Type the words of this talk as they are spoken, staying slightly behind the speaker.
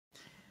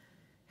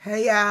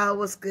Hey y'all,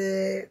 what's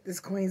good? This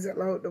Queens at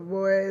Load the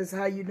Boys.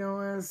 How you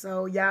doing?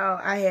 So y'all,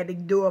 I had to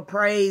do a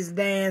praise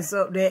dance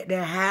up at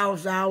that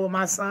house, y'all, where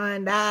my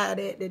son died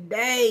at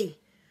today.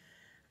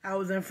 I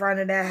was in front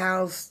of that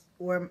house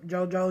where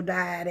Jojo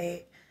died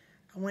at.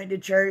 I went to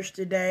church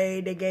today.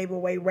 They gave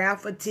away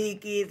raffle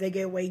tickets. They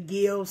gave away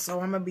gifts.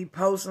 So I'm going to be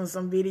posting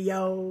some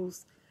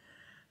videos.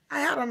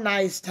 I had a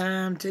nice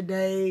time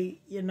today.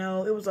 You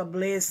know, it was a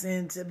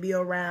blessing to be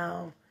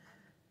around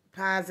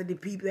positive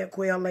people at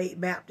Quail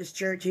Lake Baptist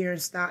Church here in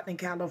Stockton,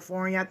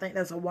 California. I think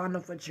that's a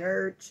wonderful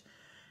church.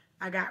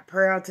 I got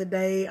prayer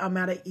today. I'm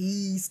at an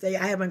East Day.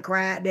 I haven't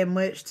cried that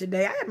much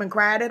today. I haven't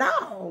cried at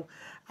all.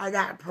 I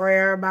got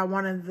prayer by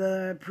one of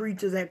the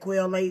preachers at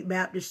Quail Lake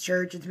Baptist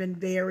Church. It's been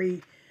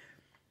very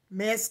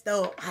messed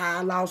up how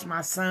I lost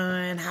my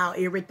son, how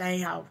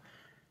everything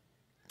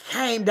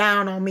came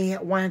down on me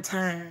at one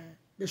time.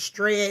 The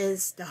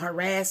stress, the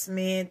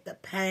harassment, the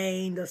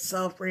pain, the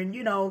suffering,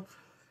 you know,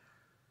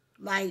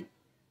 like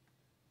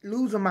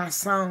losing my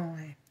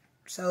son.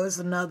 So it's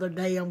another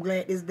day. I'm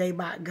glad this day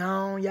about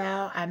gone,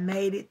 y'all. I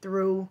made it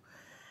through.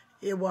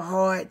 It was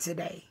hard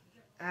today.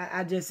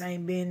 I just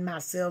ain't been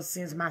myself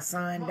since my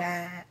son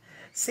died.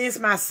 Since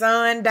my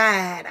son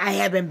died, I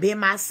haven't been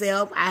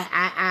myself.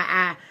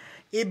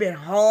 It been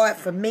hard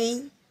for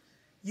me.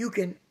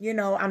 You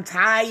know, I'm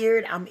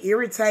tired. I'm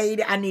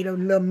irritated. I need a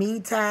little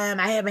me time.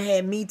 I haven't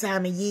had me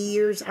time in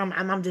years.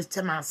 I'm just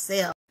to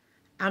myself.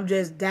 I'm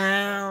just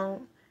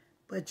down.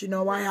 But, you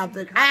know, I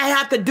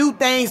have to do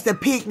things to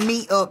pick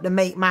me up to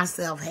make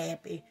myself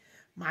happy.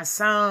 My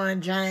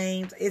son,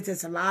 James, it's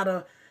just a lot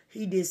of,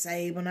 he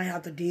disabled, and I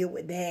have to deal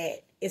with that.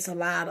 It's a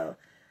lot of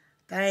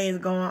things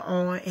going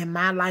on in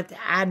my life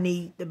that I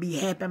need to be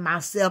happy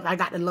myself. I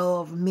got to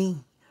love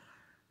me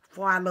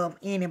before I love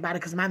anybody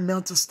because my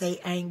mental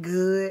state ain't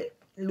good.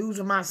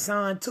 Losing my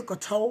son took a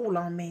toll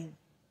on me.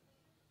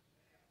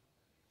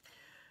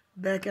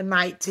 Back in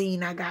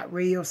 19, I got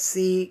real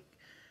sick.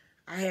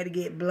 I had to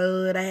get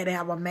blood. I had to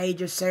have a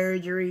major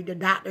surgery. The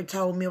doctor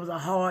told me it was a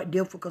hard,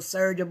 difficult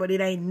surgery, but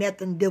it ain't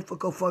nothing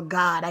difficult for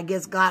God. I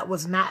guess God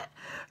was not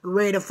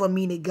ready for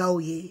me to go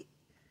yet.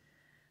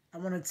 I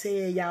want to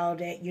tell y'all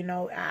that, you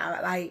know,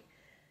 I like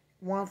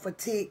one for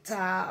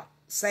TikTok,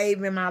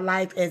 saving my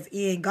life as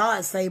in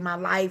God saved my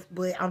life,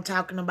 but I'm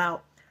talking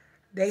about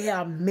they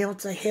have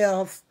mental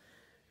health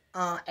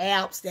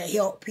apps that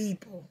help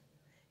people.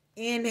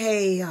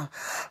 Inhale.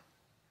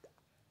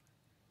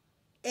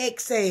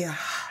 Exhale.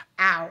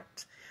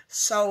 Out.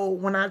 So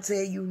when I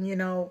tell you, you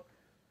know,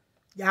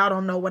 y'all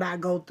don't know what I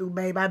go through,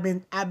 babe.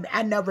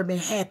 I never been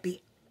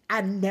happy.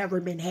 I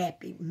never been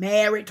happy.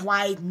 Married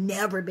twice,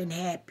 never been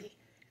happy.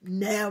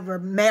 Never.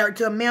 Married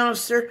to a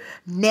minister,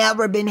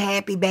 never been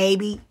happy,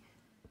 baby.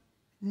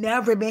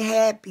 Never been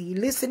happy.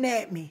 Listen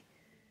at me.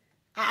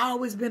 I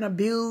always been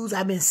abused.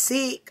 I've been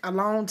sick a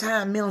long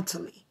time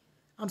mentally.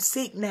 I'm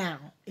sick now.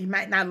 It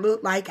might not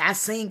look like I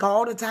sing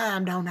all the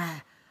time, don't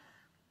I?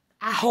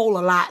 I hold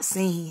a lot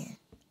singing.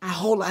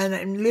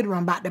 And literally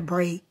I'm about to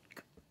break.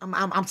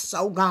 I'm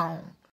so gone.